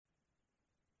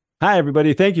Hi,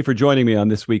 everybody. Thank you for joining me on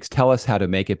this week's Tell Us How to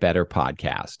Make It Better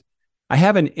podcast. I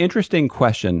have an interesting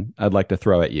question I'd like to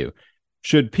throw at you.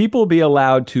 Should people be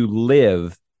allowed to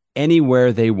live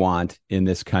anywhere they want in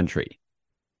this country?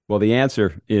 Well, the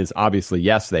answer is obviously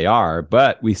yes, they are,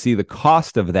 but we see the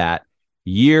cost of that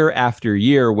year after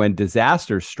year when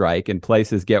disasters strike and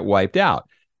places get wiped out.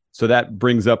 So that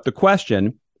brings up the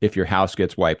question, if your house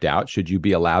gets wiped out, should you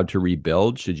be allowed to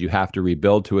rebuild? Should you have to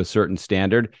rebuild to a certain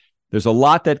standard? There's a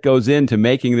lot that goes into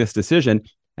making this decision,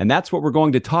 and that's what we're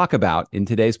going to talk about in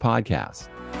today's podcast.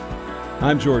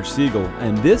 I'm George Siegel,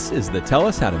 and this is the Tell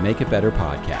Us How to Make It Better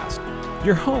podcast.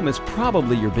 Your home is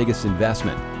probably your biggest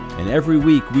investment, and every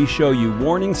week we show you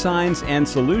warning signs and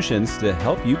solutions to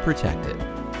help you protect it.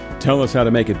 Tell Us How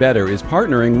to Make It Better is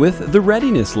partnering with the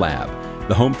Readiness Lab,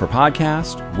 the home for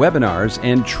podcasts, webinars,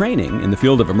 and training in the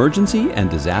field of emergency and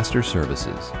disaster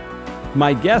services.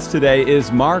 My guest today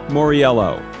is Mark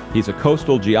Mauriello. He's a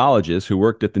coastal geologist who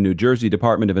worked at the New Jersey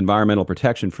Department of Environmental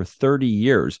Protection for 30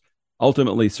 years,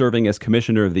 ultimately serving as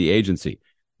commissioner of the agency.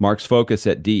 Mark's focus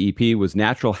at DEP was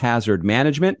natural hazard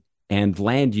management and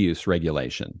land use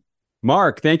regulation.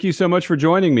 Mark, thank you so much for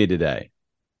joining me today.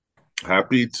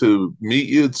 Happy to meet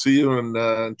you and see you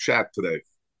and chat today.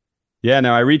 Yeah,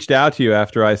 now I reached out to you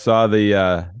after I saw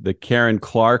the Karen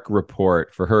Clark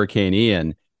report for Hurricane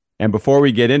Ian. And before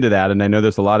we get into that, and I know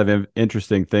there's a lot of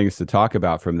interesting things to talk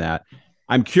about from that,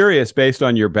 I'm curious, based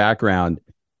on your background,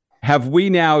 have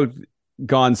we now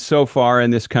gone so far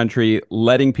in this country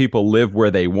letting people live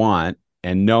where they want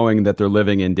and knowing that they're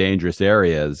living in dangerous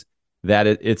areas that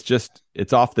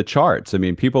it's off the charts? I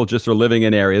mean, people just are living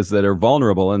in areas that are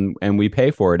vulnerable, and we pay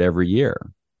for it every year.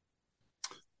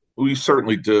 We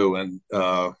certainly do. And,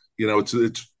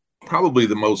 it's probably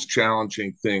the most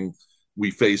challenging thing we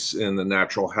face in the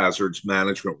natural hazards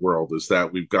management world is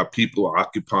that we've got people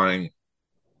occupying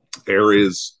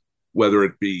areas, whether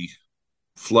it be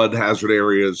flood hazard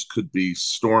areas, could be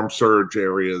storm surge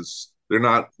areas. They're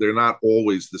not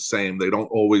always the same. They don't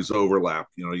always overlap.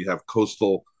 You have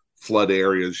coastal flood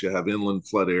areas, you have inland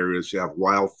flood areas, you have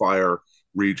wildfire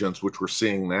regions, which we're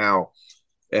seeing now.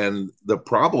 And the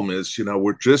problem is,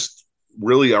 we're just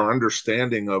really our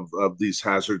understanding of these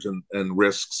hazards and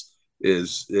risks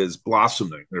is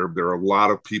blossoming. There are a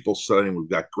lot of people studying. We've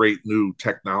got great new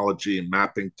technology and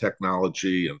mapping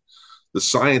technology, and the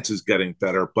science is getting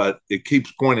better, but it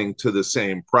keeps pointing to the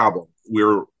same problem.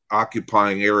 We're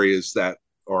occupying areas that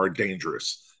are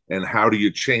dangerous. And how do you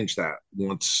change that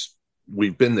once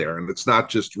we've been there? And it's not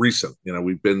just recent.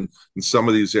 We've been in some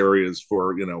of these areas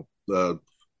for,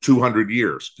 200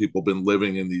 years. People have been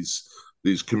living in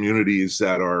these communities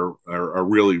that are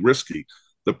really risky.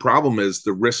 The problem is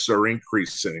the risks are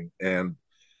increasing, and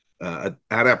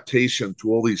adaptation to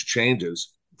all these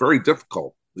changes very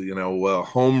difficult.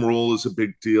 Home rule is a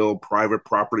big deal. Private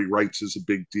property rights is a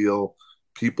big deal.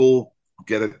 People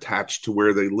get attached to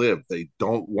where they live. They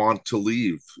don't want to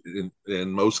leave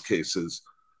in most cases.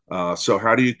 So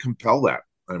how do you compel that?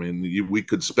 I mean, we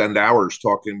could spend hours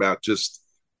talking about just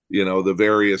the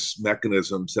various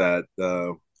mechanisms that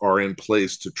are in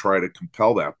place to try to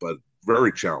compel that, but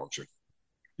very challenging.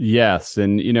 Yes.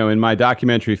 And, in my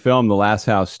documentary film, The Last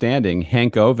House Standing,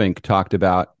 Henk Ovink talked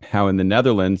about how in the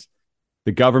Netherlands,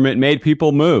 the government made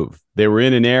people move. They were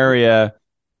in an area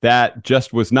that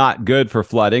just was not good for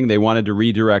flooding. They wanted to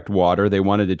redirect water. They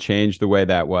wanted to change the way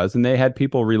that was, and they had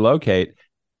people relocate.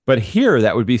 But here,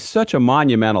 that would be such a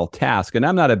monumental task. And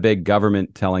I'm not a big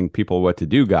government telling people what to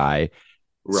do guy.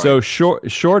 Right. So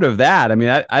short of that, I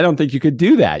mean, I don't think you could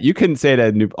do that. You couldn't say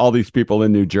to all these people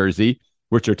in New Jersey,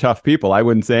 which are tough people, I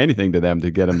wouldn't say anything to them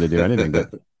to get them to do anything.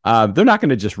 But they're not going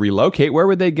to just relocate. Where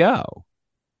would they go?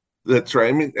 That's right.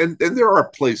 I mean, and there are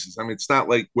places. I mean, it's not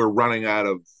like we're running out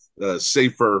of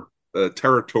safer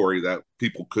territory that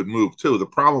people could move to. The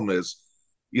problem is,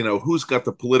 who's got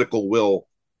the political will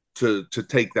to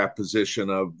take that position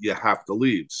of you have to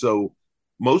leave. So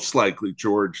most likely,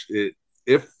 George,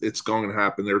 if it's going to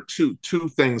happen, there are two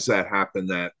things that happen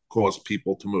that cause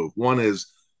people to move. One is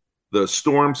the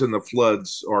storms and the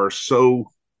floods are so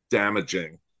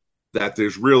damaging that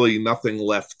there's really nothing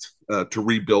left to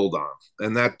rebuild on.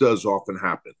 And that does often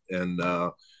happen. And,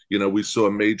 we saw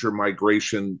a major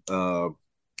migration beyond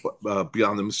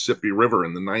the Mississippi River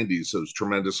in the 90s, those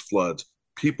tremendous floods.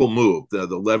 People moved, the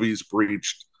levees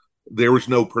breached. There was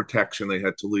no protection. They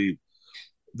had to leave.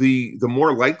 The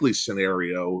more likely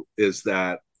scenario is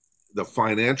that the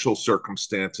financial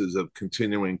circumstances of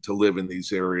continuing to live in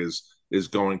these areas is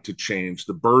going to change.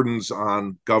 The burdens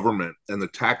on government and the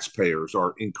taxpayers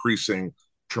are increasing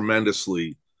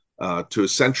tremendously to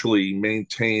essentially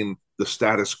maintain the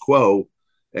status quo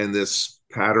and this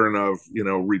pattern of,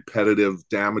 repetitive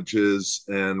damages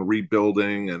and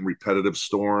rebuilding and repetitive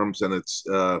storms, and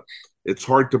it's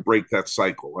hard to break that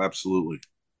cycle. Absolutely.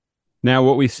 Now,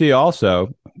 what we see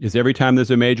also is every time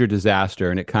there's a major disaster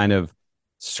and it kind of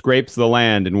scrapes the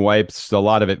land and wipes a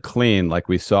lot of it clean, like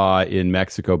we saw in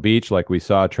Mexico Beach, like we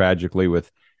saw tragically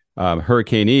with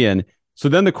Hurricane Ian. So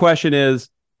then the question is,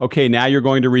 okay, now you're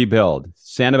going to rebuild.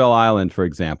 Sanibel Island, for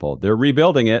example, they're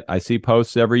rebuilding it. I see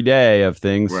posts every day of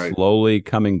things Right. slowly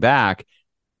coming back.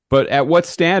 But at what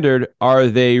standard are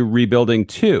they rebuilding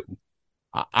to?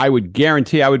 I would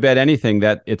guarantee, I would bet anything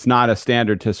that it's not a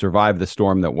standard to survive the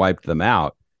storm that wiped them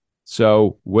out.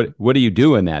 So what do you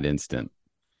do in that instant?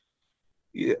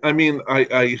 Yeah, I mean,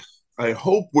 I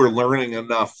hope we're learning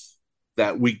enough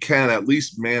that we can at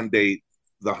least mandate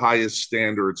the highest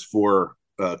standards for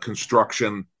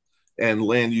construction and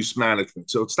land use management.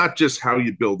 So it's not just how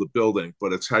you build a building,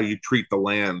 but it's how you treat the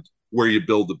land where you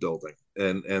build the building,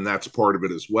 and that's part of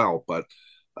it as well. But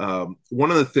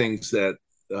one of the things that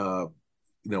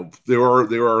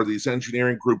there are these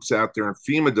engineering groups out there, and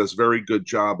FEMA does a very good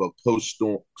job of post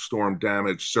storm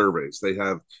damage surveys. They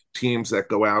have teams that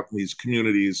go out in these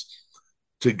communities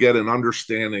to get an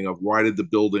understanding of why did the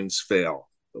buildings fail,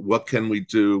 what can we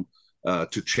do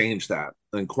to change that,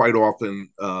 and quite often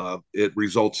it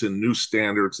results in new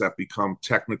standards that become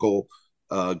technical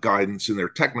guidance in their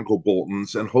technical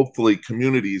bulletins, and hopefully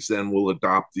communities then will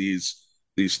adopt these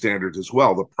standards as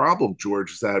well. The problem,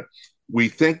 George, is that we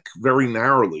think very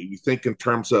narrowly. We think in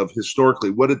terms of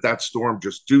historically, what did that storm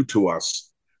just do to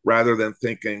us, rather than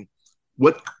thinking,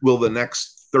 what will the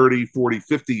next 30, 40,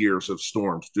 50 years of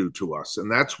storms do to us?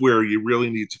 And that's where you really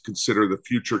need to consider the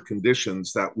future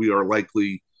conditions that we are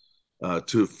likely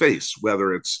to face,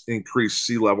 whether it's increased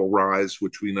sea level rise,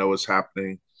 which we know is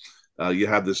happening. You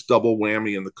have this double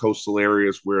whammy in the coastal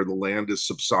areas where the land is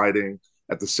subsiding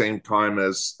at the same time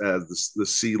as the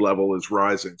sea level is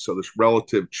rising. So this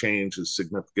relative change is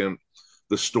significant.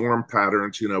 The storm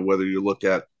patterns, whether you look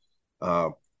at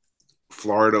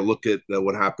Florida, look at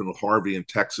what happened with Harvey in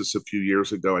Texas a few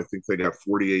years ago. I think they got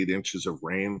 48 inches of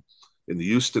rain in the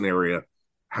Houston area.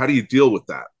 How do you deal with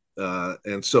that?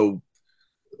 And so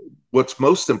what's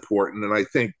most important, and I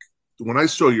think when I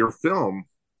saw your film,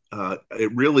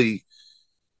 it really,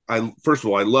 first of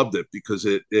all, I loved it because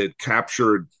it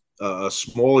captured a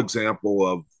small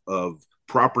example of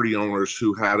property owners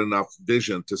who had enough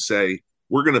vision to say,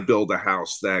 we're going to build a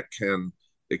house that can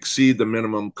exceed the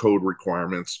minimum code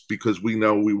requirements because we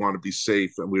know we want to be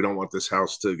safe and we don't want this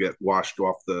house to get washed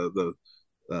off the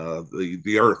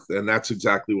earth. And that's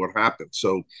exactly what happened.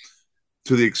 So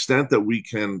to the extent that we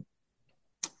can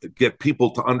get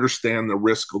people to understand the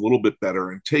risk a little bit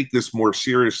better and take this more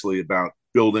seriously about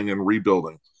building and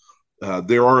rebuilding,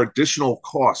 there are additional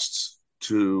costs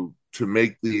to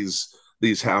make these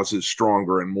houses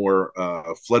stronger and more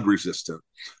flood resistant.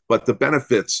 But the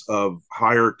benefits of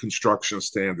higher construction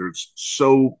standards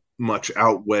so much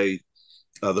outweigh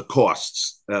the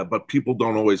costs. But people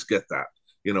don't always get that.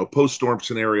 Post-storm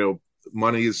scenario,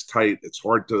 money is tight. It's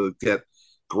hard to get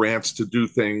grants to do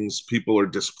things. People are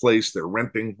displaced. They're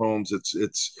renting homes.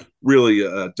 It's really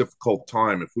a difficult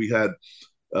time. If we had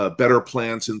better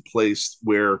plans in place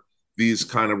where these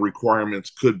kind of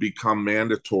requirements could become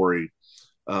mandatory,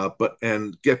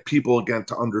 and get people again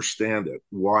to understand it.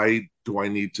 Why do I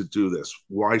need to do this?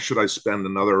 Why should I spend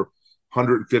another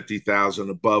 $150,000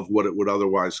 above what it would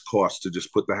otherwise cost to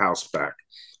just put the house back?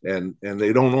 And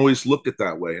they don't always look at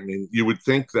that way. I mean, you would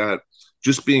think that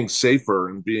just being safer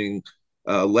and being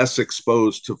less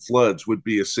exposed to floods would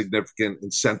be a significant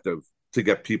incentive to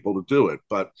get people to do it,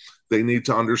 but they need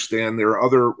to understand there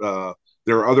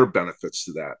are other benefits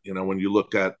to that. When you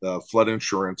look at flood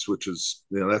insurance, which is,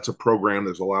 that's a program,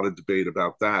 there's a lot of debate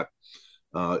about that.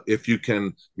 If you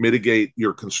can mitigate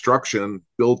your construction,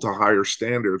 build to higher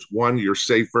standards, one, you're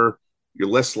safer, you're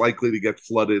less likely to get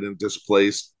flooded and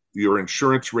displaced. Your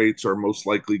insurance rates are most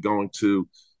likely going to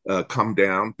come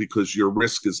down because your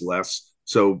risk is less.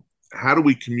 So how do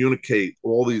we communicate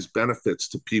all these benefits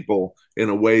to people in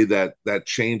a way that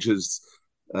changes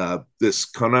this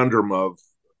conundrum of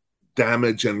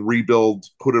damage and rebuild,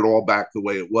 put it all back the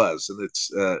way it was? And it's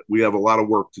we have a lot of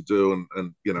work to do,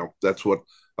 and that's what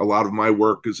a lot of my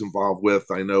work is involved with.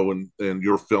 I know in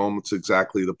your film, it's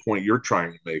exactly the point you're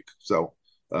trying to make. So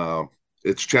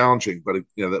it's challenging, but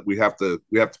that we have to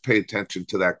pay attention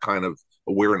to that kind of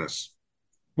awareness.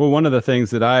 Well, one of the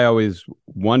things that I always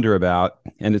wonder about,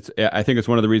 and I think it's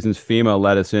one of the reasons FEMA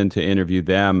let us in to interview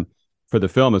them for the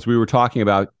film, is we were talking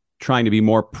about trying to be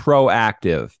more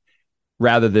proactive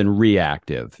rather than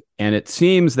reactive. And it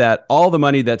seems that all the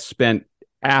money that's spent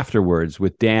afterwards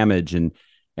with damage and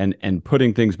and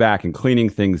putting things back and cleaning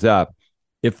things up.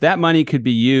 If that money could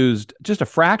be used, just a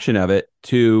fraction of it,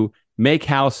 to make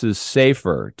houses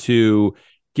safer, to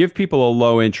give people a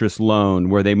low interest loan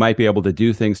where they might be able to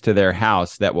do things to their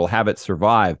house that will have it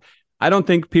survive. I don't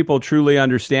think people truly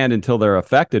understand until they're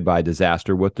affected by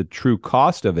disaster what the true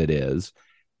cost of it is.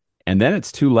 And then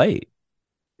it's too late.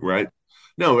 Right.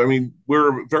 No, I mean,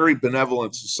 we're a very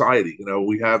benevolent society. You know,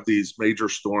 we have these major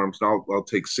storms. And I'll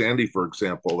take Sandy, for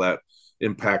example, that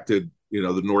impacted,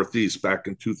 the Northeast back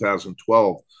in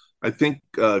 2012. I think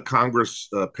Congress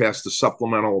passed a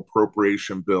supplemental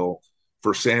appropriation bill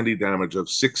for Sandy damage of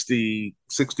 $61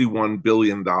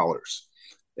 billion.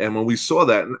 And when we saw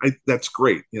that, and that's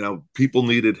great, people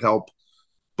needed help.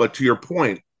 But to your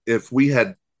point, if we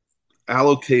had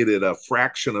allocated a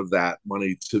fraction of that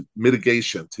money to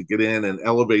mitigation, to get in and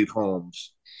elevate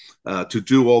homes, to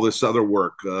do all this other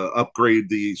work, upgrade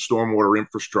the stormwater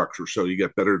infrastructure so you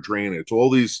get better drainage, all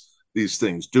these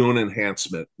things, dune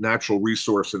enhancement, natural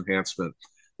resource enhancement.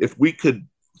 If we could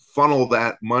funnel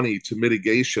that money to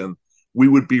mitigation, we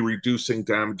would be reducing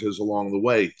damages along the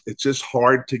way. It's just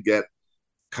hard to get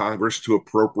Congress to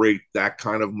appropriate that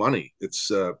kind of money.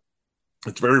 It's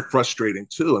very frustrating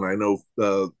too, and I know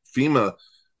FEMA,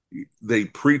 they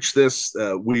preach this.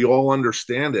 We all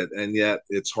understand it, and yet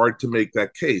it's hard to make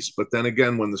that case. But then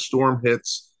again, when the storm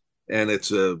hits and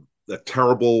it's a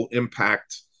terrible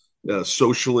impact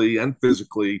socially and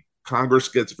physically, Congress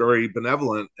gets very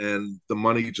benevolent, and the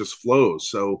money just flows.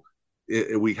 So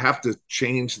we have to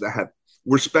change that.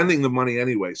 We're spending the money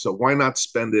anyway, so why not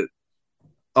spend it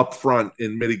upfront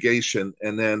in mitigation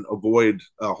and then avoid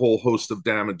a whole host of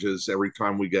damages every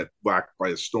time we get whacked by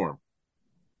a storm?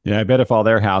 Yeah, I bet if all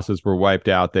their houses were wiped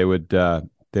out, they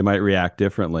might react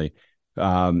differently.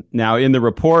 Now, in the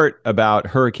report about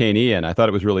Hurricane Ian, I thought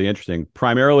it was really interesting.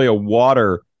 Primarily a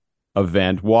water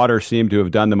event. Water seemed to have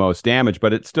done the most damage,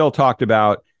 but it still talked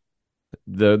about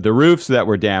the roofs that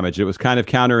were damaged. It was kind of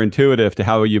counterintuitive to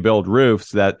how you build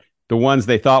roofs, that the ones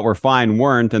they thought were fine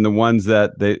weren't, and the ones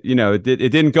that it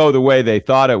didn't go the way they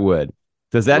thought it would.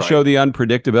 Does that show the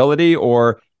unpredictability,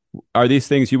 or are these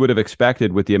things you would have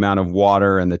expected with the amount of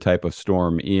water and the type of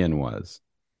storm Ian was?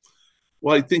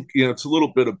 Well, I think it's a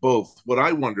little bit of both. What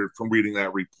I wondered from reading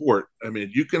that report, I mean,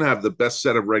 you can have the best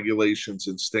set of regulations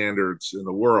and standards in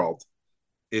the world.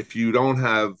 If you don't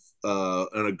have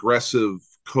an aggressive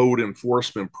code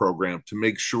enforcement program to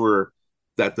make sure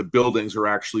that the buildings are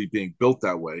actually being built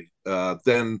that way,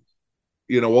 then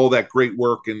all that great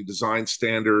work in design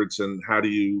standards and how do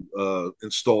you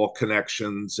install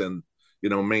connections and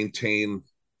maintain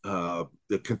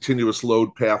the continuous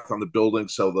load path on the building,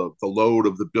 so the load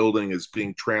of the building is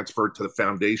being transferred to the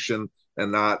foundation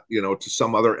and not to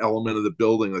some other element of the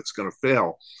building that's going to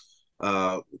fail.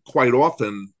 Quite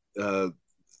often,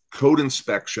 code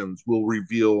inspections will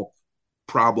reveal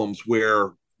problems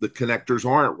where the connectors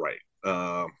aren't right,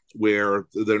 where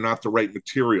they're not the right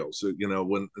materials.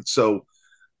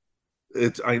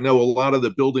 I know a lot of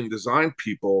the building design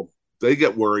people, they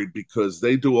get worried because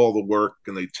they do all the work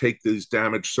and they take these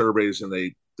damage surveys and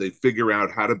they figure out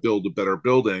how to build a better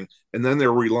building, and then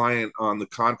they're reliant on the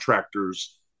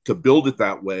contractors to build it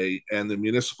that way and the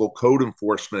municipal code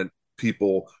enforcement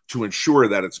people to ensure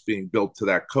that it's being built to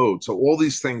that code. So all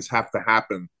these things have to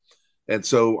happen. And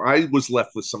so I was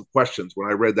left with some questions when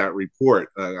I read that report.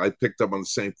 I picked up on the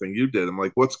same thing you did. I'm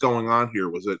like, what's going on here?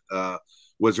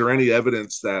 Was there any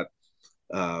evidence that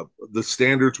the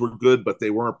standards were good, but they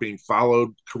weren't being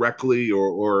followed correctly,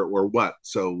 or what?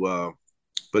 So,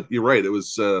 but you're right. It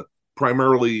was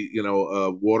primarily,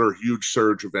 a water huge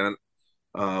surge event,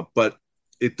 but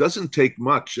it doesn't take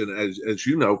much. And as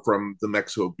you know from the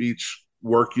Mexico Beach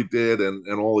work you did and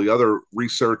all the other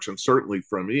research, and certainly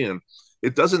from Ian,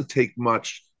 it doesn't take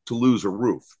much to lose a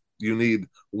roof. You need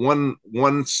one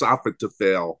soffit to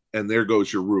fail, and there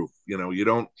goes your roof. You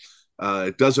don't.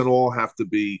 It doesn't all have to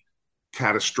be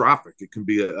catastrophic. It can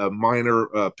be a minor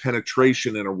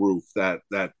penetration in a roof that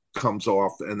comes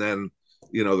off, and then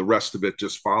the rest of it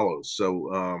just follows.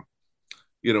 So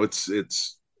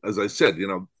it's as I said,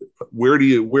 where do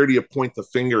you point the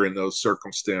finger in those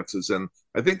circumstances? And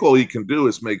I think all you can do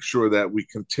is make sure that we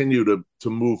continue to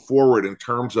move forward in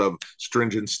terms of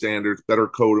stringent standards, better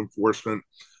code enforcement.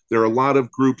 There are a lot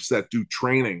of groups that do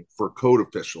training for code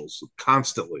officials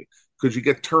constantly, because you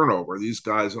get turnover. These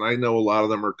guys, and I know a lot of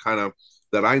them are kind of,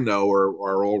 that I know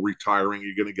are all retiring.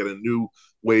 You're going to get a new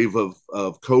wave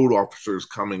of code officers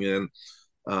coming in.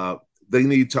 They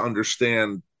need to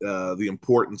understand the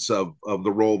importance of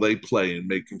the role they play in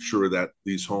making sure that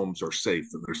these homes are safe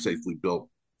and they're safely built.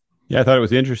 Yeah, I thought it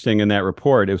was interesting in that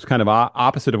report. It was kind of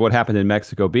opposite of what happened in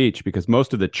Mexico Beach, because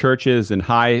most of the churches and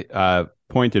high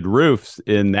pointed roofs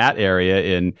in that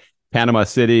area in Panama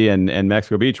City and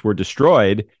Mexico Beach were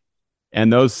destroyed,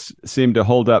 and those seemed to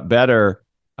hold up better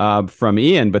from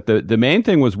Ian. But the main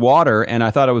thing was water, and I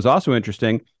thought it was also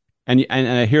interesting, and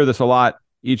I hear this a lot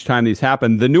each time these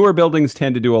happen. The newer buildings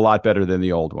tend to do a lot better than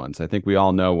the old ones. I think we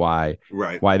all know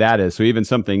Right. why that is. So even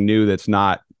something new that's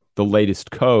not the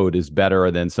latest code is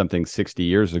better than something 60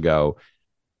 years ago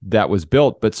that was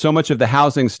built. But so much of the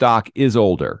housing stock is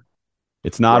older.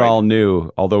 It's not Right. all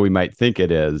new, although we might think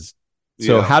it is.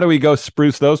 So Yeah. how do we go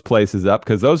spruce those places up?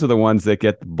 Because those are the ones that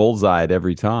get bullseyed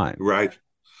every time. Right.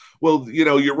 Well,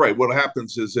 you're right. What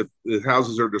happens is if the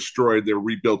houses are destroyed, they're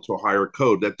rebuilt to a higher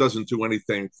code. That doesn't do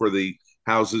anything for the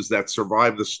houses that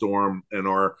survive the storm and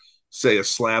are, say, a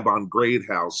slab on grade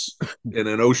house in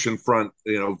an oceanfront,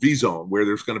 V zone where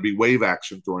there's going to be wave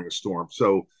action during a storm.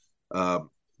 So uh,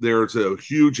 there's a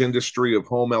huge industry of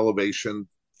home elevation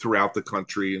throughout the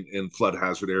country in flood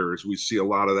hazard areas. We see a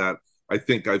lot of that. I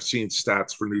think I've seen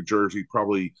stats for New Jersey,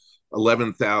 probably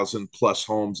 11,000 plus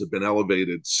homes have been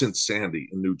elevated since Sandy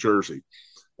in New Jersey.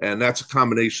 And that's a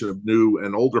combination of new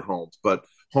and older homes, but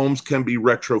homes can be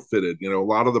retrofitted. A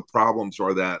lot of the problems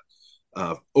are that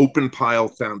open pile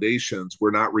foundations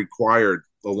were not required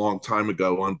a long time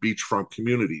ago on beachfront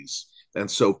communities. And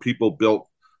so people built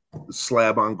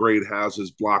slab on grade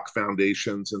houses, block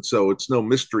foundations. And so it's no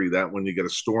mystery that when you get a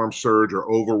storm surge or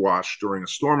overwash during a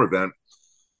storm event,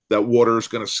 that water is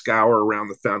going to scour around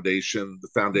the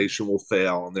foundation will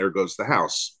fail, and there goes the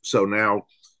house. So now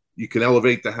you can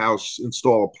elevate the house,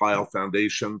 install a pile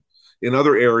foundation. In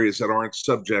other areas that aren't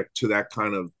subject to that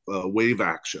kind of wave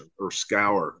action or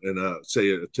scour in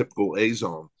say a typical A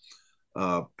zone,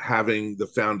 having the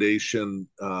foundation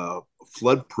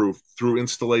flood proof through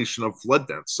installation of flood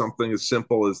vents, something as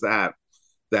simple as that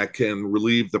can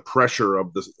relieve the pressure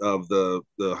of the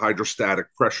hydrostatic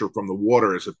pressure from the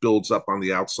water as it builds up on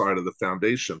the outside of the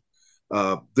foundation.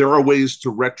 There are ways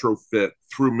to retrofit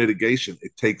through mitigation.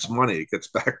 It takes money. It gets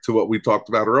back to what we talked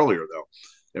about earlier, though.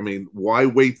 I mean, why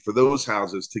wait for those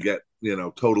houses to get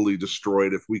totally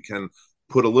destroyed if we can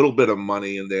put a little bit of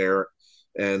money in there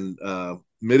and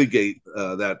mitigate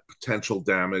that potential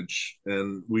damage,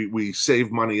 and we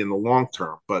save money in the long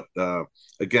term. But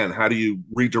again, how do you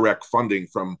redirect funding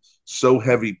from so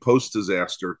heavy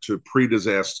post-disaster to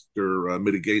pre-disaster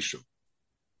mitigation?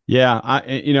 Yeah,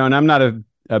 and I'm not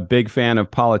a big fan of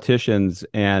politicians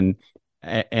and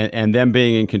them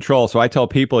being in control. So I tell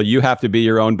people you have to be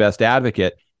your own best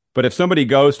advocate. But if somebody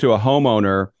goes to a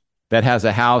homeowner that has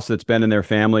a house that's been in their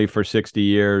family for 60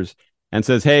 years and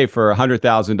says, hey, for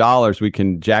 $100,000, we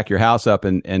can jack your house up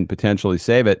and potentially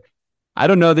save it, I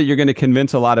don't know that you're going to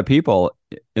convince a lot of people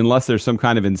unless there's some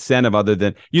kind of incentive other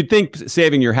than you'd think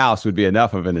saving your house would be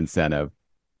enough of an incentive.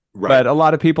 Right. But a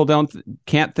lot of people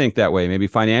can't think that way. Maybe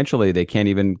financially, they can't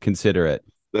even consider it.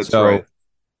 That's right.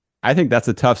 I think that's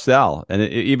a tough sell. And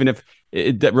even if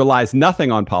it relies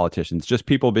nothing on politicians, just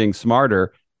people being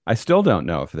smarter, I still don't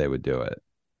know if they would do it.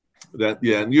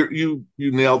 And you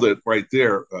nailed it right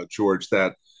there, George,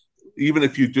 that even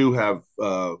if you do have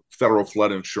federal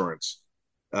flood insurance,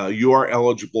 you are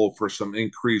eligible for some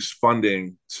increased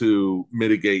funding to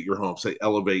mitigate your home, say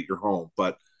elevate your home.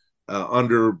 But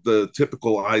under the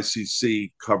typical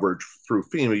ICC coverage through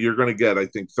FEMA, you're going to get, I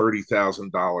think,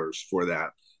 $30,000 for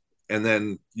that. And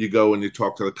then you go and you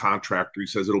talk to the contractor. He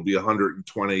says it'll be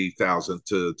 $120,000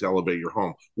 to elevate your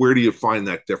home. Where do you find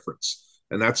that difference?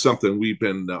 And that's something we've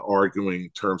been arguing in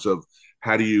terms of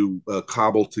how do you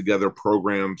cobble together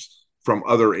programs from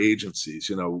other agencies.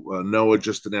 NOAA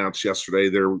just announced yesterday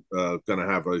they're going to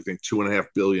have, I think, $2.5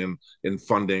 billion in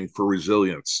funding for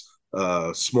resilience.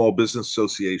 Small Business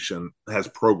Association has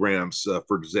programs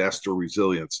for disaster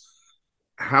resilience.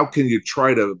 How can you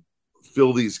try to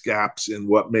fill these gaps in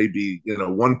what may be,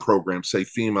 one program, say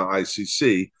FEMA,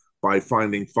 ICC, by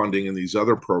finding funding in these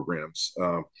other programs?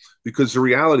 Because the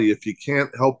reality, if you can't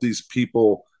help these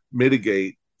people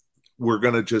mitigate, we're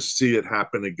going to just see it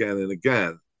happen again and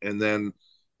again. And then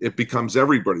it becomes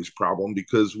everybody's problem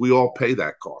because we all pay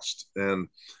that cost. And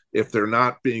if they're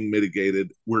not being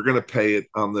mitigated, we're going to pay it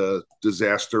on the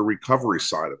disaster recovery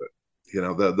side of it.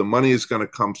 The money is going to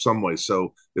come some way.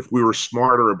 So if we were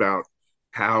smarter about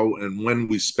how and when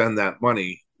we spend that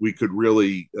money, we could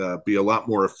really be a lot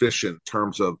more efficient in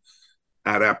terms of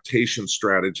adaptation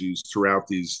strategies throughout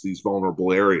these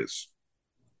vulnerable areas.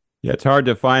 Yeah, it's hard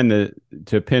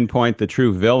to pinpoint the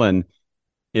true villain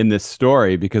in this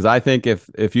story, because I think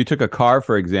if you took a car,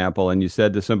 for example, and you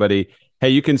said to somebody, hey,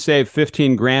 you can save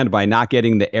 15 grand by not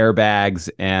getting the airbags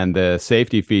and the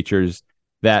safety features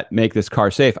that make this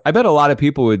car safe. I bet a lot of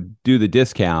people would do the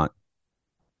discount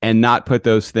and not put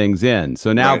those things in.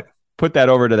 So now Right. put that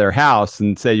over to their house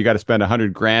and say you got to spend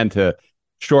 100 grand to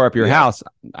shore up your Yeah. house.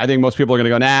 I think most people are going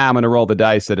to go, nah, I'm going to roll the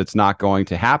dice that it's not going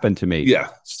to happen to me. Yeah.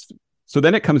 So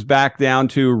then it comes back down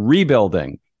to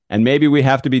rebuilding. And maybe we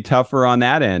have to be tougher on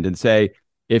that end and say,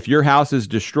 if your house is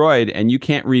destroyed and you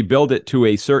can't rebuild it to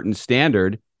a certain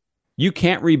standard, you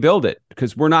can't rebuild it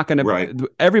because we're not going Right. to,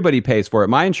 everybody pays for it.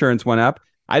 My insurance went up.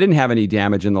 I didn't have any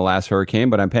damage in the last hurricane,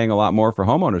 but I'm paying a lot more for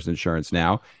homeowners insurance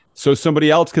now. So somebody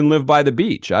else can live by the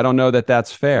beach. I don't know that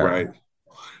that's fair. Right.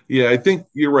 Yeah, I think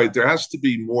you're right. There has to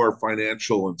be more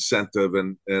financial incentive,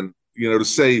 and to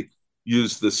say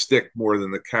use the stick more than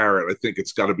the carrot. I think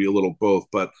it's got to be a little both,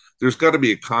 but there's got to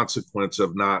be a consequence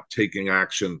of not taking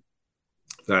action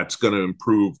that's going to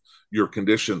improve your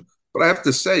condition. But I have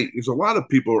to say, there's a lot of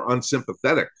people who are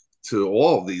unsympathetic to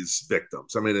all these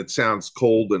victims. I mean, it sounds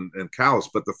cold and callous,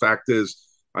 but the fact is,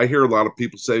 I hear a lot of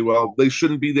people say, well, they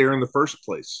shouldn't be there in the first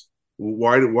place.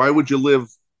 Why would you live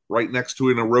right next to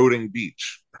an eroding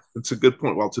beach? It's a good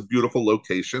point. Well, it's a beautiful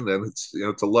location and it's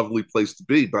a lovely place to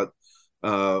be. But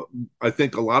uh, I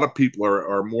think a lot of people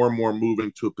are more and more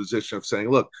moving to a position of saying,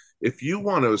 look, if you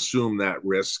want to assume that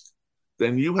risk,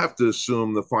 then you have to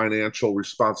assume the financial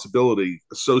responsibility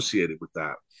associated with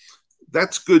that.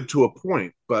 That's good to a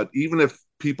point, but even if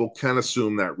people can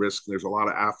assume that risk, there's a lot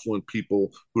of affluent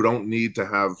people who don't need to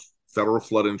have federal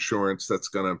flood insurance that's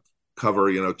going to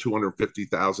cover,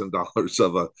 $250,000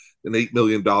 of an $8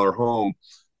 million home.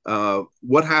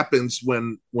 What happens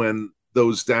when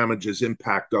those damages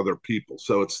impact other people?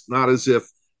 So it's not as if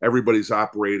everybody's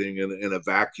operating in a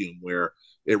vacuum where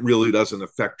it really doesn't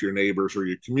affect your neighbors or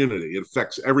your community. It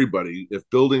affects everybody. If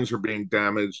buildings are being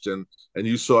damaged, and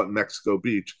you saw it in Mexico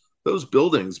Beach, those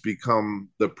buildings become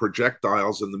the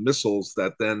projectiles and the missiles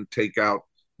that then take out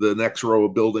the next row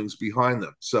of buildings behind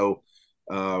them. So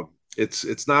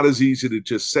it's not as easy to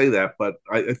just say that, but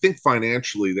I think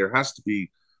financially there have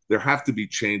to be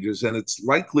changes, and it's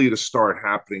likely to start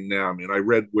happening now. I mean, I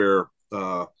read where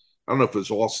I don't know if it was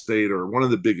Allstate or one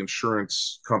of the big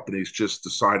insurance companies just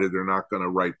decided they're not going to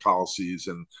write policies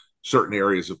in certain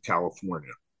areas of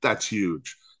California. That's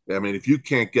huge. I mean, if you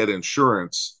can't get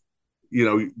insurance,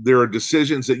 there are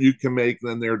decisions that you can make, and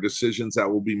then there are decisions that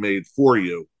will be made for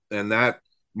you. And that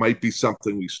might be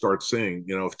something we start seeing.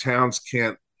 If towns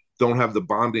don't have the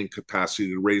bonding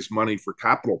capacity to raise money for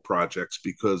capital projects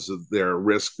because of their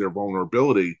risk, their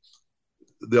vulnerability,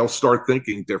 they'll start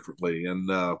thinking differently. And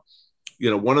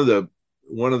one of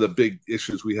the big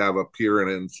issues we have up here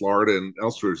and in Florida and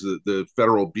elsewhere is the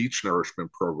federal beach nourishment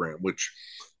program, which,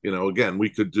 again, we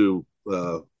could do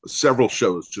several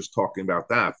shows just talking about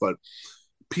that. But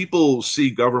people see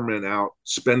government out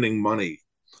spending money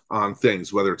on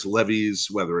things, whether it's levees,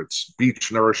 whether it's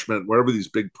beach nourishment, whatever these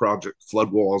big project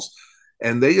flood walls.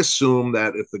 And they assume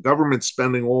that if the government's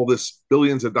spending all this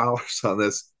billions of dollars on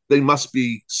this, they must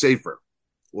be safer.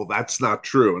 Well, that's not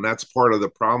true. And that's part of the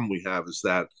problem we have, is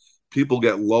that people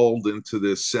get lulled into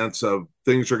this sense of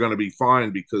things are going to be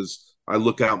fine because I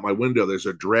look out my window, there's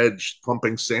a dredge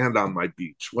pumping sand on my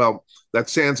beach. Well, that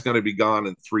sand's going to be gone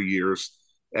in 3 years,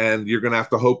 and you're going to have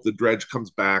to hope the dredge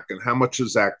comes back. And how much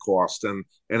does that cost? And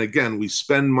again, we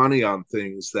spend money on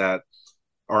things that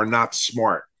are not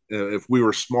smart. If we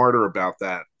were smarter about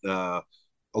that, a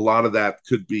lot of that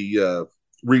could be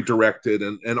redirected,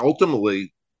 and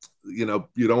ultimately,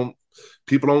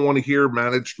 people don't want to hear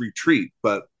managed retreat,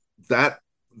 but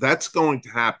that's going to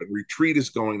happen. Retreat is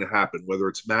going to happen, whether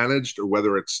it's managed or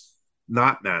whether it's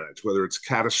not managed, whether it's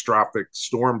catastrophic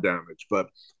storm damage. But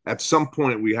at some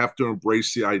point, we have to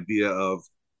embrace the idea of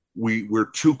we're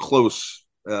too close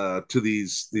to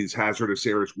these hazardous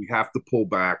areas. We have to pull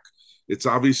back. It's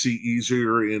obviously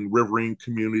easier in riverine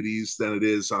communities than it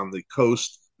is on the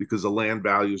coast because the land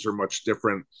values are much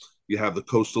different. You have the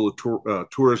coastal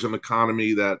tourism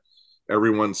economy that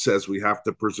everyone says we have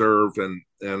to preserve,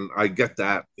 and I get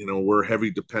that. We're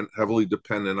heavily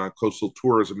dependent on coastal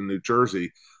tourism in New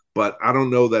Jersey, but I don't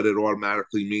know that it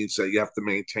automatically means that you have to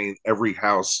maintain every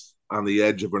house on the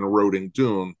edge of an eroding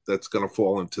dune that's going to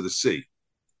fall into the sea.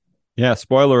 Yeah,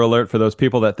 spoiler alert for those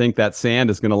people that think that sand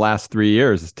is going to last 3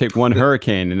 years. Just take one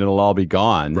hurricane and it'll all be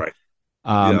gone. Right.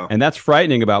 Yeah. And that's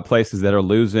frightening about places that are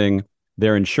losing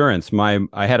their insurance.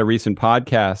 I had a recent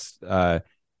podcast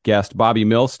guest, Bobby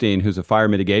Milstein, who's a fire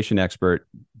mitigation expert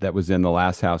that was in the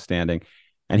last house standing.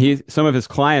 And some of his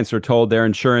clients are told their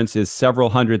insurance is several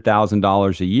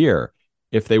 $100,000 a year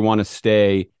if they want to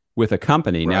stay with a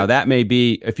company. Right. Now, that may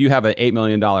be, if you have an $8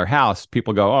 million house,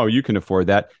 people go, oh, you can afford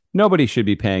that. Nobody should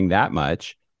be paying that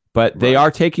much. but they Right.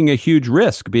 are taking a huge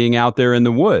risk being out there in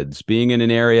the woods, being in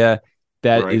an area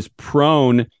that Right. is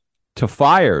prone to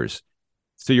fires.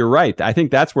 So you're right. I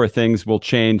think that's where things will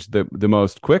change the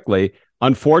most quickly.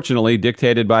 Unfortunately,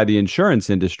 dictated by the insurance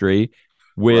industry,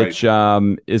 Right. which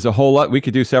is a whole lot. We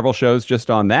could do several shows just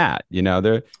on that.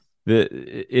 The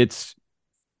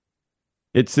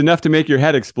it's enough to make your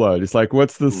head explode. It's like,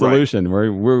 what's the Right. solution?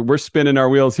 We're spinning our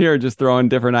wheels here, just throwing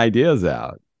different ideas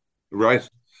out. Right.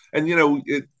 And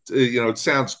it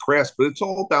sounds crass, but it's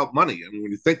all about money. I mean,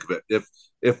 when you think of it,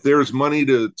 if there's money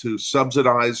to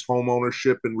subsidize home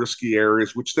ownership in risky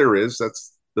areas, which there is,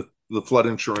 that's the flood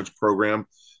insurance program.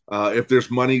 If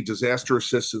there's money, disaster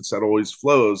assistance that always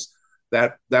flows,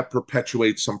 that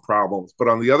perpetuates some problems. But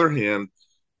on the other hand,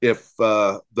 if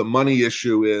the money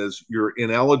issue is you're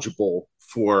ineligible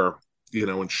for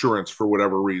insurance for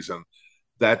whatever reason,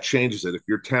 that changes it. If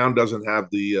your town doesn't have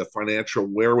the financial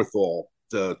wherewithal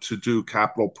to do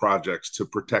capital projects to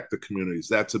protect the communities,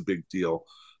 that's a big deal.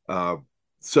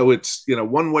 So it's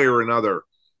one way or another,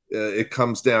 it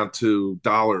comes down to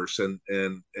dollars and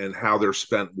how they're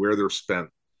spent, where they're spent.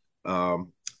 A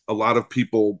lot of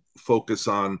people focus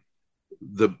on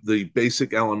the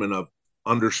basic element of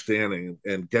understanding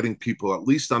and getting people at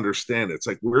least understand it. It's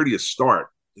like, where do you start?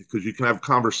 Because you can have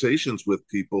conversations with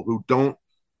people who don't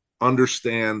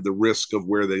understand the risk of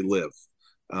where they live.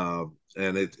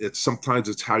 And it's sometimes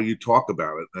it's how you talk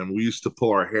about it. And we used to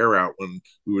pull our hair out when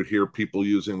we would hear people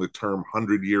using the term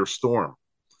 100-year storm.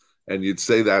 And you'd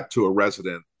say that to a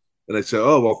resident, and they'd say,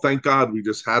 "Oh, well, thank God we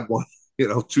just had one,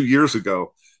 2 years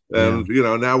ago, Yeah.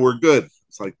 and now we're good."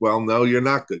 It's like, well, no, you're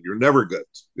not good. You're never good.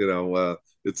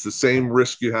 It's the same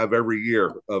risk you have every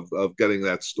year of getting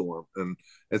that storm, and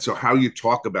so how you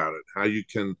talk about it, how you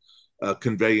can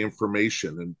convey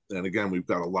information, and again, we've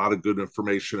got a lot of good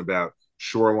information about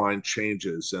shoreline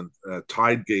changes and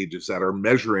tide gauges that are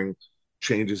measuring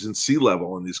changes in sea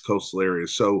level in these coastal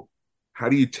areas. So how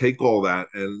do you take all that,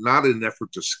 and not in an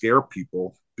effort to scare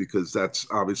people, because that's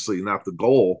obviously not the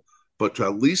goal, but to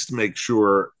at least make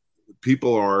sure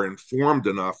people are informed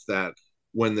enough that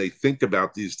when they think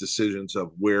about these decisions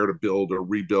of where to build or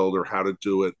rebuild or how to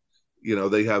do it,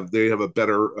 they have a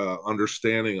better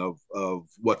understanding of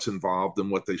what's involved and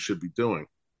what they should be doing.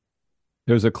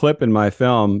 There's a clip in my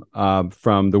film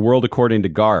from The World According to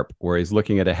Garp where he's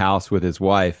looking at a house with his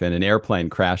wife and an airplane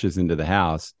crashes into the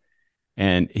house.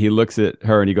 And he looks at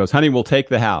her and he goes, "Honey, we'll take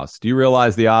the house. Do you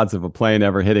realize the odds of a plane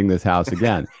ever hitting this house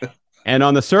again?" And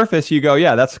on the surface, you go,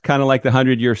 yeah, that's kind of like the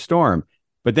 100-year storm.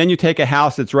 But then you take a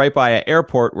house that's right by an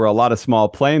airport where a lot of small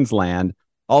planes land.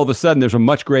 All of a sudden, there's a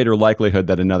much greater likelihood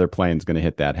that another plane's going to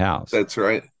hit that house. That's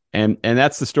right. And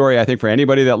that's the story, I think, for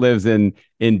anybody that lives in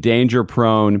danger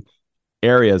prone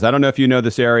areas. I don't know if you know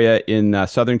this area in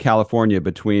Southern California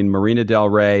between Marina del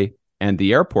Rey and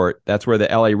the airport. That's where the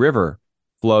LA River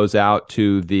flows out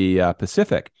to the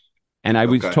Pacific. And I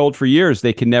was Okay. told for years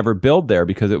they can never build there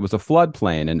because it was a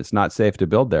floodplain and it's not safe to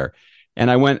build there. And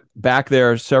I went back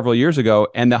there several years ago,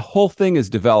 and the whole thing is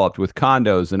developed with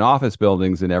condos and office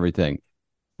buildings and everything,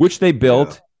 which they Yeah.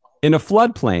 built in a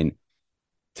floodplain.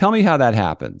 Tell me how that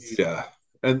happens. Yeah.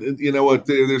 And you know what?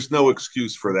 There's no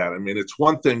excuse for that. I mean, it's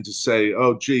one thing to say,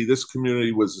 "Oh, gee, this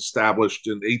community was established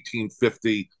in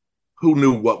 1850. Who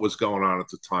knew what was going on at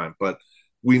the time?" But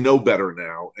we know better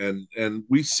now, and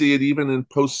we see it even in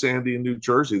post Sandy in New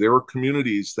Jersey. There were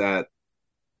communities that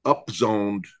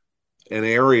upzoned an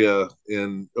area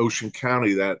in Ocean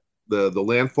County that the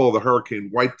landfall of the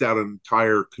hurricane wiped out an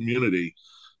entire community,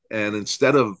 and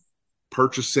instead of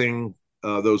purchasing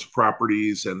those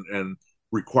properties and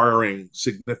requiring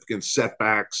significant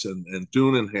setbacks and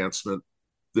dune enhancement,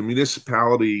 the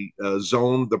municipality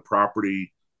zoned the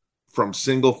property from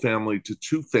single family to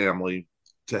two family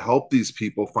to help these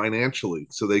people financially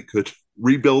so they could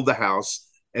rebuild the house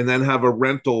and then have a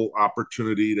rental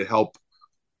opportunity to help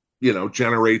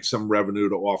generate some revenue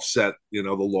to offset the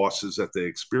losses that they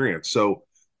experience. So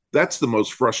that's the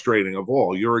most frustrating of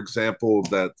all. Your example of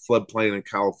that floodplain in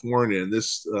California and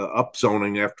this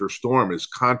upzoning after storm is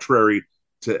contrary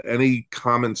to any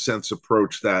common sense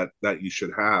approach that you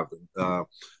should have. As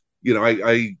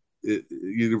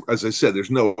I said,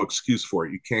 there's no excuse for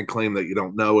it. You can't claim that you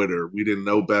don't know it or we didn't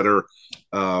know better.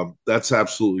 That's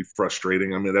absolutely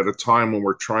frustrating. I mean, at a time when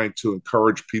we're trying to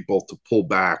encourage people to pull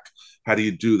back, how do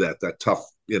you do that? That tough,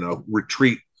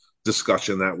 retreat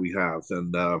discussion that we have.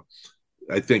 And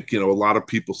I think, a lot of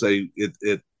people say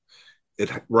it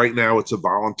right now it's a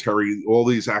voluntary, all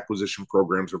these acquisition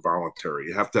programs are voluntary.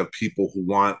 You have to have people who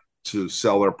want to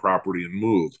sell their property and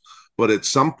move. But at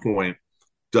some point,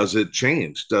 does it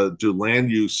change? Do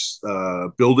land use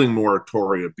building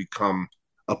moratoria become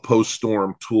a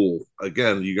post-storm tool.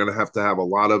 Again, you're going to have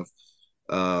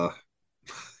uh,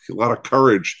 a lot of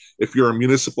courage if you're a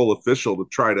municipal official to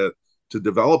try to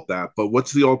develop that. But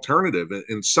what's the alternative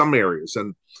in some areas?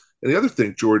 And the other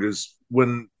thing, George, is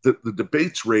when the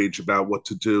debates rage about what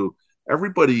to do,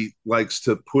 everybody likes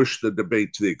to push the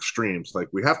debate to the extremes. Like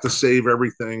we have to save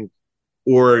everything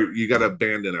or you got to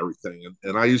abandon everything.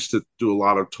 And I used to do a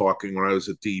lot of talking when I was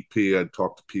at DEP. I'd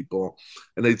talk to people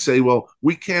and they'd say, well,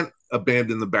 we can't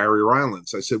abandon the barrier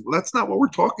islands. I said, well, that's not what we're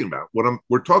talking about.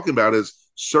 We're talking about is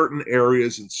certain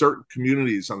areas and certain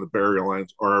communities on the barrier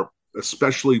islands are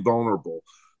especially vulnerable.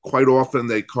 Quite often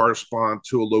they correspond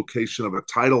to a location of a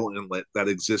tidal inlet that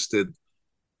existed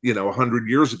 100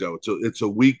 years ago. It's a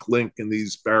weak link in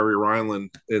these barrier island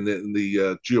in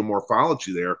the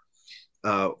geomorphology there.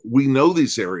 We know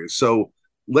these areas, so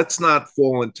let's not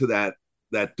fall into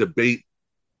that debate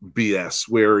BS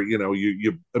where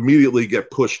you immediately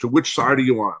get pushed to which side do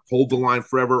you want, hold the line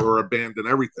forever or abandon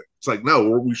everything. It's like, no,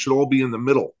 we should all be in the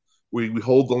middle. We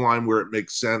hold the line where it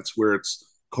makes sense, where it's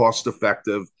cost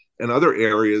effective, and other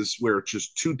areas where it's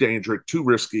just too dangerous, too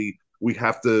risky, we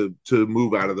have to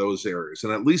move out of those areas.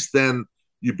 And at least then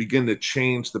you begin to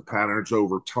change the patterns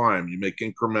over time. You make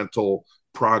incremental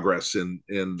progress in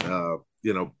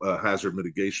hazard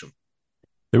mitigation.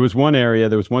 There was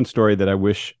one story that I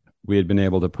wish we had been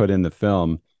able to put in the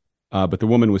film, but the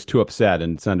woman was too upset,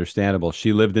 and it's understandable.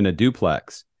 She lived in a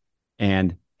duplex,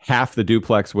 and half the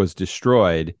duplex was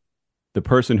destroyed. The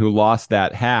person who lost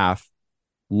that half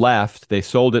left. They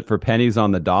sold it for pennies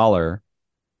on the dollar,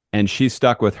 and she's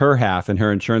stuck with her half, and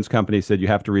her insurance company said, you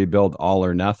have to rebuild all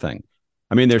or nothing.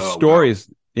 I mean, there's stories.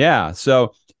 Wow. Yeah.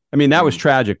 So, I mean, that was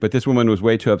tragic, but this woman was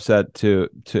way too upset to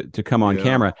come on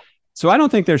camera. So I don't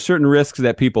think there's certain risks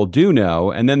that people do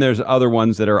know, and then there's other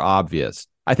ones that are obvious.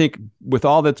 I think with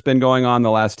all that's been going on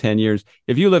the last 10 years,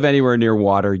 if you live anywhere near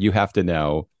water, you have to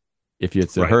know if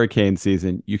it's a hurricane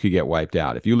season, you could get wiped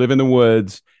out. If you live in the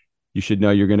woods, you should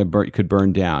know you're going to could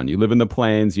burn down. You live in the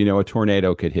plains, a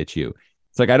tornado could hit you.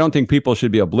 It's like, I don't think people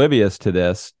should be oblivious to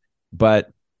this, but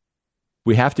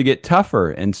we have to get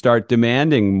tougher and start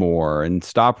demanding more and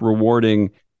stop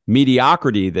rewarding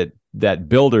mediocrity that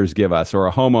builders give us, or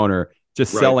a homeowner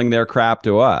just selling their crap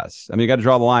to us. I mean, you got to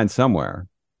draw the line somewhere.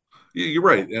 You're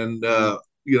right. And,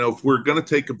 if we're going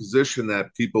to take a position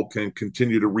that people can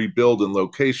continue to rebuild in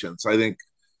locations, I think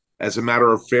as a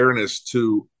matter of fairness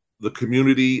to the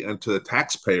community and to the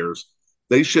taxpayers,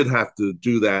 they should have to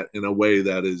do that in a way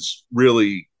that is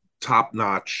really top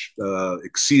notch,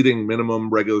 exceeding minimum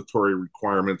regulatory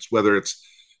requirements, whether it's,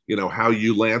 how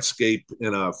you landscape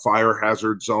in a fire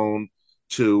hazard zone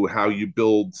to how you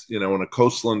build, in a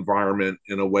coastal environment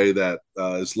in a way that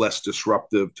is less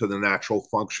disruptive to the natural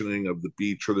functioning of the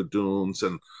beach or the dunes.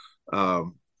 And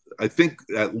I think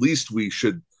at least we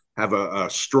should have a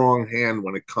strong hand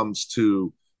when it comes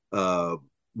to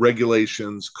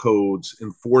regulations, codes,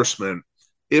 enforcement,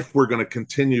 if we're going to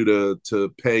continue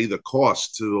to pay the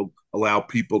cost to allow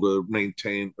people to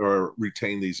maintain or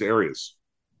retain these areas.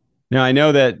 Now, I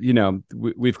know that,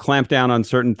 we've clamped down on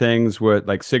certain things with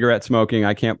like cigarette smoking.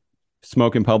 I can't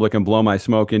smoke in public and blow my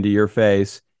smoke into your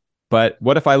face. But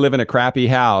what if I live in a crappy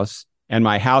house and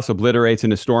my house obliterates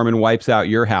in a storm and wipes out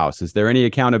your house? Is there any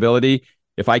accountability?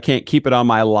 If I can't keep it on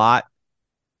my lot,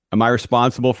 am I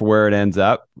responsible for where it ends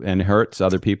up and hurts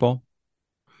other people?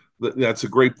 That's a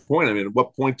great point. I mean, at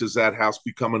what point does that house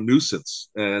become a nuisance?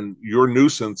 And your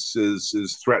nuisance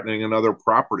is threatening another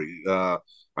property.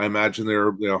 I imagine there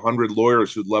are 100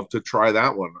 lawyers who'd love to try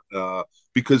that one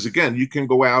because, again, you can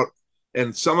go out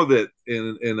and some of it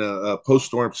in a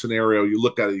post-storm scenario, you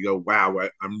look at it, you go, wow,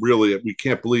 we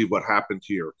can't believe what happened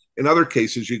here. In other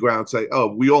cases, you go out and say,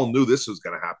 oh, we all knew this was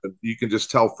going to happen. You can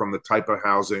just tell from the type of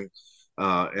housing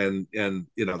and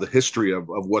the history of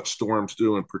what storms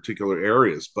do in particular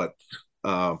areas. But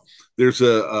there's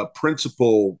a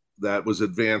principle that was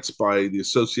advanced by the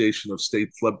Association of State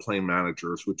Floodplain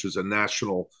Managers, which is a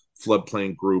national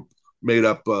floodplain group made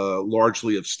up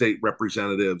largely of state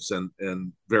representatives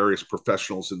and various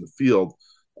professionals in the field.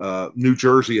 New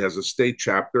Jersey has a state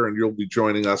chapter, and you'll be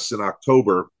joining us in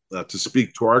October to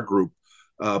speak to our group.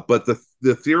 But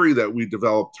the theory that we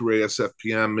developed through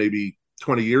ASFPM maybe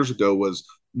 20 years ago was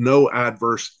no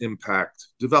adverse impact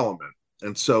development.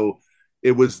 And so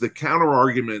it was the counter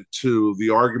argument to the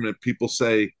argument people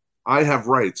say, I have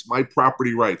rights, my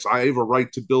property rights. I have a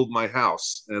right to build my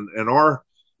house. And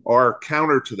our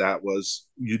counter to that was,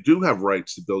 you do have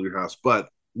rights to build your house, but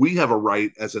we have a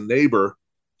right as a neighbor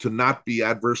to not be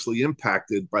adversely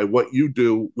impacted by what you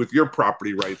do with your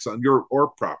property rights on your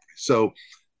property. So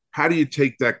how do you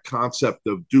take that concept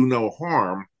of do no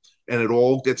harm And it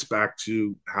all gets back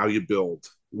to how you build,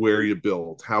 where you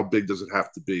build, how big does it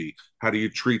have to be, how do you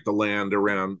treat the land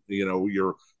around,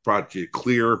 your project. Do you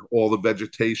clear all the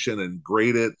vegetation and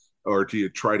grade it, or do you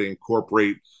try to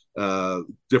incorporate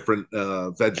different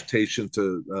vegetation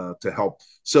to help?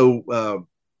 So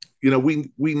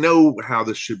we know how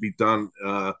this should be done.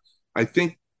 I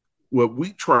think what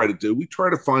we try to do, we try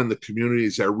to find the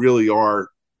communities that really are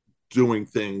doing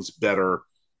things better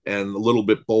and a little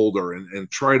bit bolder, and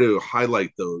try to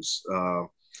highlight those.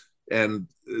 And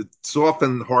it's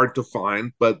often hard to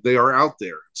find, but they are out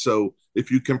there. So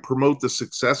if you can promote the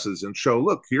successes and show,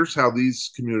 look, here's how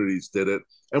these communities did it,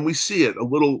 and we see it a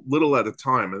little at a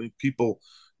time. I think people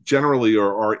generally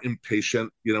are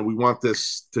impatient. We want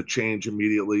this to change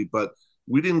immediately, but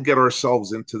we didn't get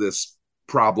ourselves into this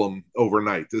problem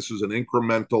overnight. This was an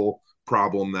incremental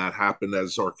problem that happened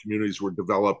as our communities were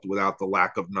developed without the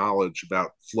lack of knowledge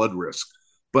about flood risk.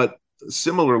 But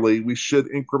similarly, we should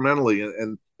incrementally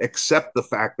and accept the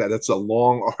fact that it's a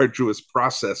long, arduous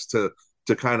process to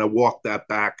kind of walk that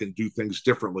back and do things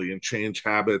differently and change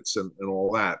habits and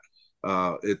all that.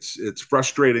 It's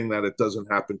frustrating that it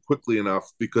doesn't happen quickly enough,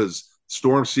 because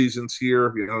storm season's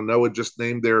here. NOAA just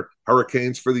named their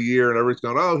hurricanes for the year, and everyone's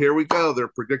going, "Oh, here we go. They're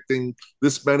predicting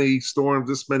this many storms,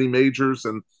 this many majors,"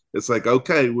 and it's like,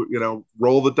 okay,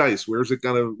 roll the dice. Where's it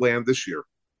going to land this year?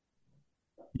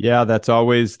 Yeah, that's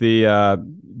always the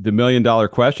 $1 million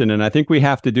question, and I think we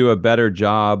have to do a better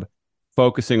job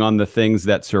focusing on the things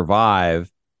that survive.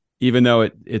 Even though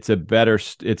it's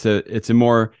a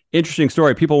more interesting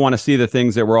story. People want to see the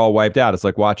things that were all wiped out. It's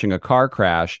like watching a car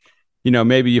crash.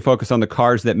 Maybe you focus on the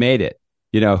cars that made it.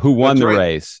 Who won the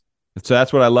race. So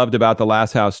that's what I loved about The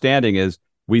Last House Standing is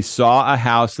we saw a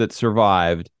house that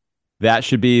survived. That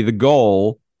should be the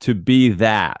goal, to be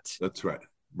that. That's right.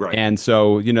 Right. And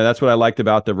so, that's what I liked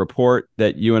about the report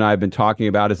that you and I have been talking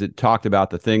about, is it talked about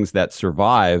the things that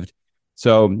survived.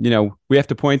 So, we have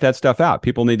to point that stuff out.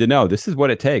 People need to know this is what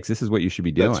it takes. This is what you should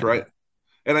be doing. That's right.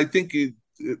 And I think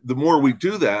the more we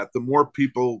do that, the more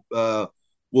people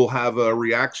will have a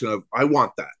reaction of, I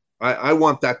want that. I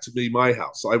want that to be my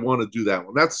house. I want to do that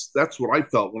one. That's what I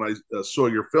felt when I saw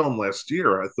your film last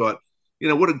year. I thought,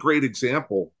 what a great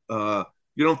example.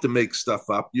 You don't have to make stuff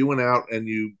up. You went out and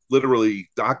you literally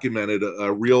documented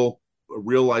a real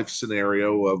life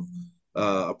scenario of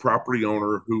a property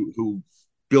owner who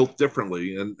built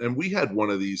differently. And we had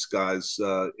one of these guys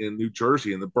in New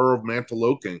Jersey, in the borough of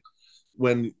Mantoloking.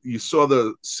 When you saw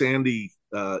the Sandy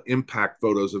impact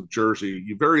photos of Jersey,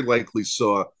 you very likely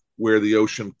saw where the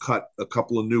ocean cut a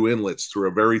couple of new inlets through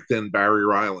a very thin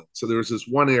barrier island. So there was this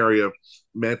one area,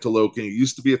 Mantoloking. It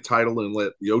used to be a tidal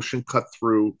inlet. The ocean cut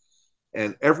through,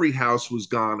 and every house was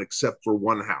gone except for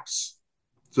one house.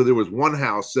 So there was one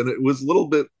house, and it was a little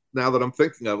bit, now that I'm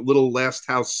thinking of, a little last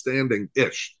house standing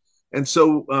ish. And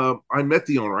so I met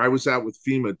the owner. I was out with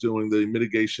FEMA doing the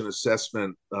mitigation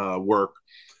assessment work.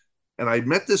 And I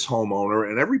met this homeowner,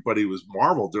 and everybody was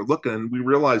marveled. They're looking, and we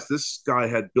realized this guy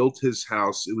had built his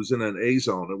house. It was in an A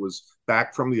zone. It was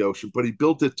back from the ocean, but he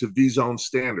built it to V zone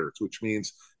standards, which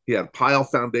means he had pile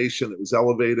foundation. It was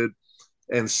elevated.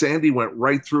 And Sandy went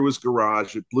right through his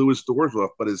garage. It blew his doors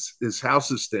off, but his house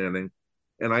is standing.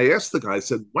 And I asked the guy, I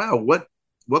said, wow,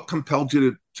 what compelled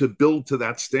you to build to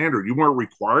that standard? You weren't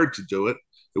required to do it.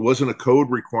 It wasn't a code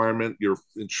requirement. Your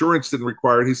insurance didn't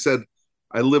require it. He said,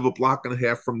 I live a block and a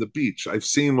half from the beach. I've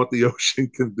seen what the ocean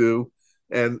can do,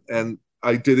 and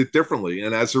I did it differently.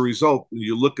 And as a result,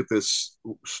 you look at this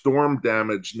storm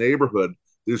damaged neighborhood,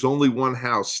 there's only one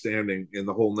house standing in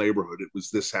the whole neighborhood. It was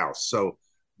this house. So,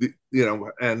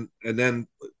 and then,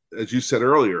 as you said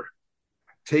earlier,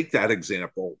 take that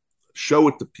example, show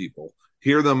it to people,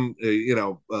 hear them,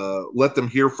 let them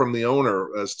hear from the owner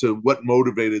as to what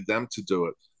motivated them to do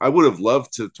it. I would have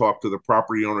loved to talk to the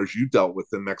property owners you dealt with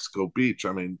in Mexico Beach.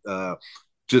 I mean,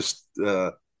 just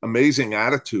amazing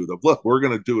attitude of, look, we're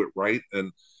going to do it right.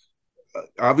 And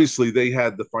obviously they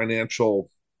had the financial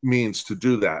means to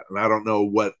do that. And I don't know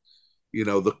what,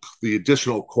 the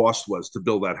additional cost was to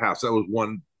build that house. That was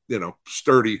one,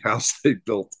 sturdy house they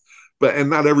built. And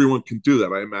not everyone can do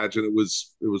that. I imagine it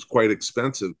was quite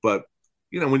expensive. But,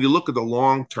 when you look at the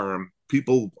long term,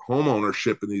 home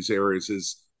ownership in these areas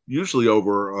is usually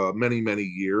over many, many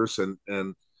years.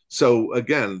 And so,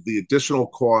 again, the additional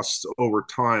costs over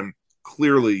time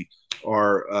clearly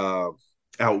are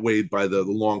outweighed by the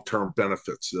long-term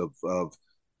benefits of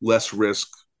less risk,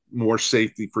 more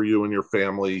safety for you and your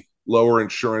family, lower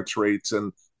insurance rates,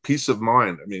 and peace of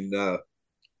mind. I mean,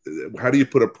 how do you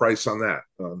put a price on that?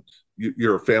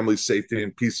 Your family's safety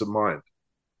and peace of mind.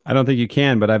 I don't think you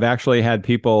can, but I've actually had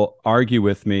people argue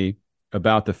with me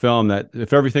about the film that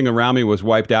if everything around me was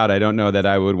wiped out, I don't know that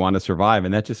I would want to survive.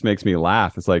 And that just makes me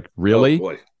laugh. It's like, Oh really?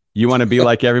 boy. You want to be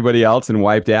like everybody else and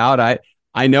wiped out?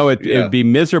 I know it would Yeah. be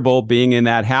miserable being in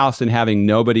that house and having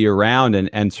nobody around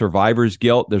and survivor's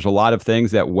guilt. There's a lot of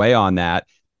things that weigh on that.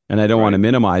 And I don't want to Right.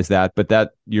 minimize that, but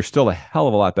that you're still a hell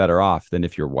of a lot better off than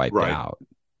if you're wiped Right. out.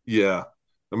 Yeah.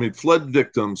 I mean, flood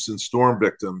victims and storm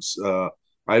victims,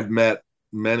 I've met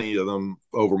many of them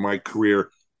over my career.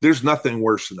 There's nothing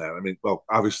worse than that. I mean, well,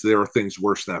 obviously there are things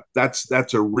worse than that.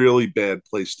 That's a really bad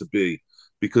place to be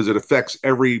because it affects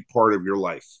every part of your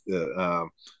life.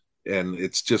 And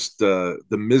it's just the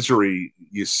misery.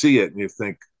 You see it and you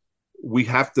think we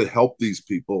have to help these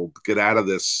people get out of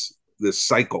this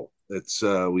cycle. It's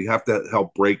we have to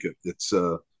help break it.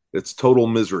 It's total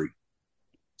misery.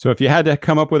 So if you had to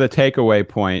come up with a takeaway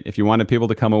point, if you wanted people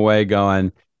to come away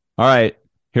going, all right,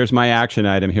 here's my action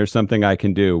item, here's something I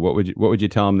can do, what would you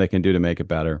tell them they can do to make it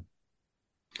better?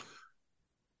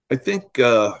 I think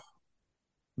there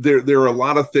are a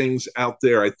lot of things out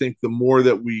there. I think the more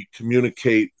that we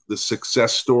communicate the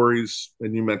success stories,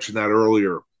 and you mentioned that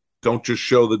earlier, don't just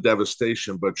show the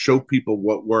devastation, but show people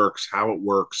what works, how it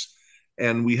works,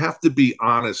 and we have to be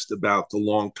honest about the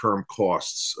long term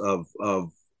costs of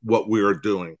what we are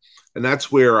doing, and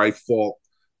that's where I fault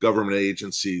government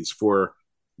agencies for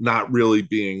not really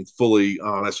being fully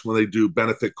honest when they do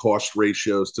benefit cost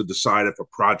ratios to decide if a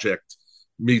project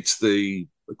meets the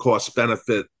cost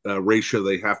benefit ratio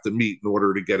they have to meet in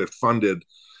order to get it funded.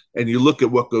 And you look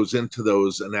at what goes into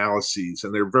those analyses,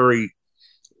 and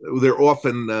they're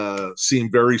often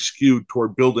seem very skewed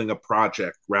toward building a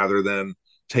project rather than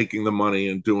taking the money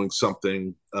and doing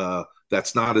something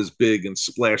that's not as big and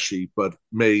splashy, but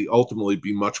may ultimately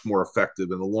be much more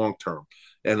effective in the long term.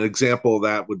 And an example of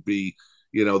that would be,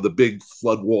 the big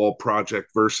flood wall project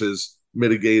versus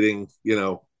mitigating,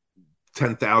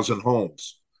 10,000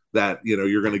 homes that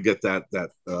you're going to get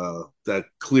that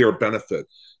clear benefit.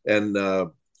 And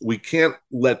we can't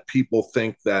let people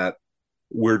think that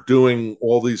we're doing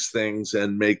all these things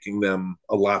and making them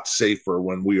a lot safer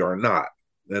when we are not.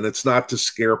 And it's not to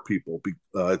scare people.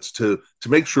 It's to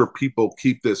make sure people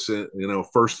keep this,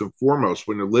 first and foremost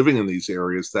when they're living in these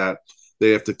areas, that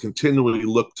they have to continually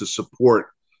look to support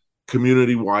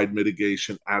community-wide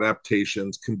mitigation,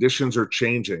 adaptations. Conditions are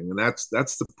changing, and that's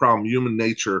the problem. Human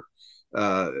nature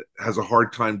has a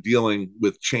hard time dealing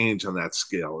with change on that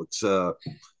scale. It's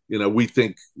we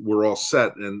think we're all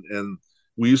set, and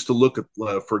we used to look at,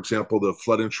 for example, the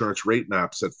flood insurance rate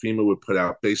maps that FEMA would put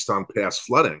out based on past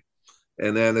flooding,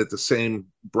 and then at the same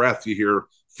breath, you hear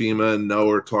FEMA and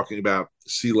NOAA talking about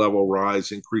sea level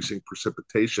rise, increasing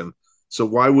precipitation. So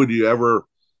why would you ever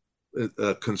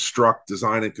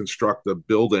design and construct a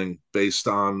building based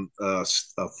on a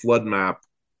flood map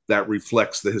that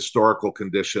reflects the historical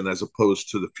condition as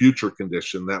opposed to the future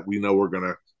condition that we know we're going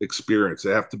to experience?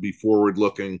 They have to be forward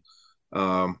looking.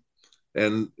 And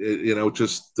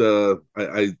just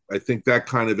I think that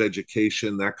kind of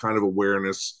education, that kind of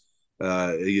awareness,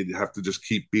 you have to just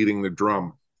keep beating the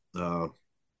drum.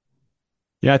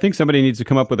 Yeah, I think somebody needs to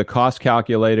come up with a cost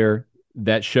calculator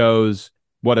that shows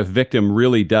what a victim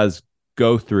really does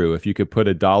go through. If you could put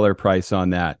a dollar price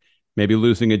on that, maybe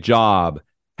losing a job,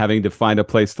 having to find a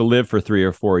place to live for 3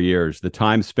 or 4 years, the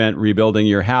time spent rebuilding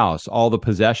your house, all the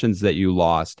possessions that you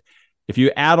lost. If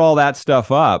you add all that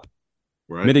stuff up,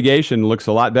 Right. Mitigation looks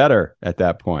a lot better at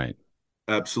that point.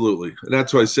 Absolutely. And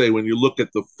that's why I say when you look at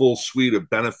the full suite of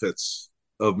benefits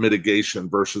of mitigation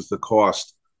versus the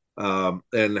cost,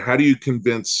 and how do you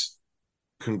convince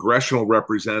congressional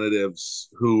representatives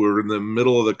who are in the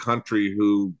middle of the country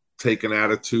who take an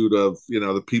attitude of,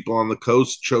 the people on the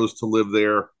coast chose to live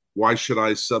there. Why should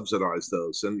I subsidize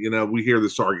those? And, we hear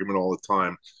this argument all the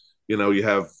time. You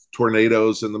have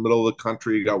tornadoes in the middle of the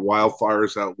country, you got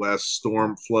wildfires out west,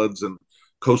 storm floods, and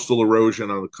coastal erosion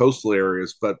on the coastal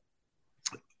areas. But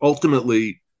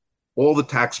ultimately, all the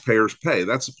taxpayers pay.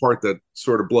 That's the part that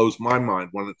sort of blows my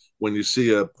mind when you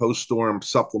see a post-storm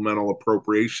supplemental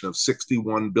appropriation of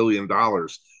 $61 billion.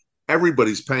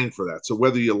 Everybody's paying for that. So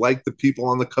whether you like the people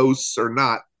on the coasts or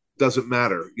not, doesn't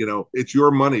matter. It's your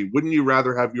money. Wouldn't you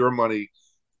rather have your money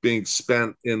being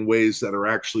spent in ways that are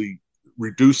actually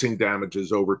reducing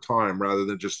damages over time rather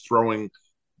than just throwing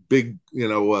big,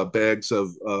 bags of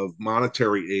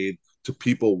monetary aid to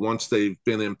people once they've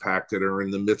been impacted or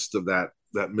in the midst of that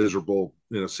miserable,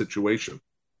 situation?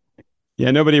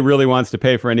 Yeah, nobody really wants to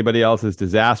pay for anybody else's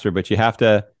disaster, but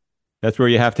that's where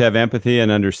you have to have empathy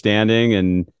and understanding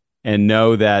and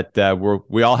know that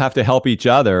we all have to help each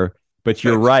other. But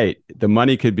you're right. The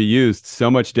money could be used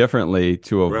so much differently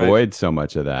to Right. avoid so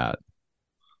much of that.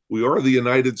 we are the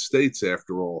United States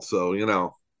after all. So, you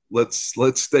know, let's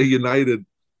stay united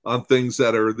on things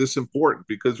that are this important,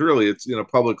 because really it's, you know,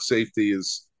 public safety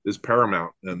is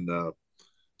paramount. And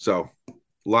so a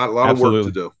lot of work to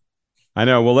Absolutely. do. I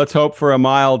know. Well, let's hope for a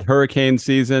mild hurricane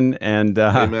season. And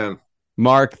Amen.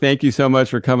 Mark, thank you so much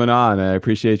for coming on. I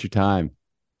appreciate your time.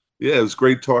 Yeah, it was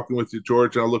great talking with you,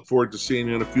 George. And I look forward to seeing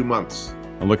you in a few months.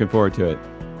 I'm looking forward to it.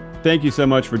 Thank you so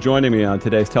much for joining me on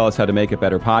today's Tell Us How to Make It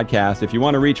Better podcast. If you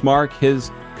want to reach Mark,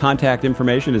 his contact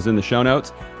information is in the show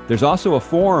notes. There's also a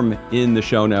form in the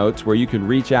show notes where you can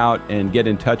reach out and get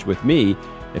in touch with me.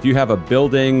 If you have a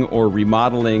building or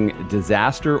remodeling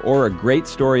disaster or a great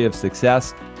story of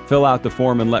success, fill out the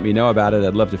form and let me know about it.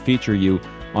 I'd love to feature you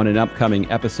on an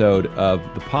upcoming episode of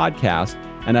the podcast.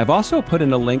 And I've also put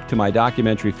in a link to my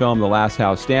documentary film, The Last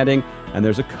House Standing, and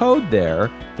there's a code there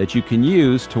that you can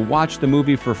use to watch the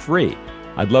movie for free.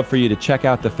 I'd love for you to check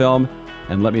out the film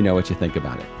and let me know what you think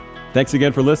about it. Thanks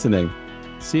again for listening.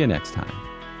 See you next time.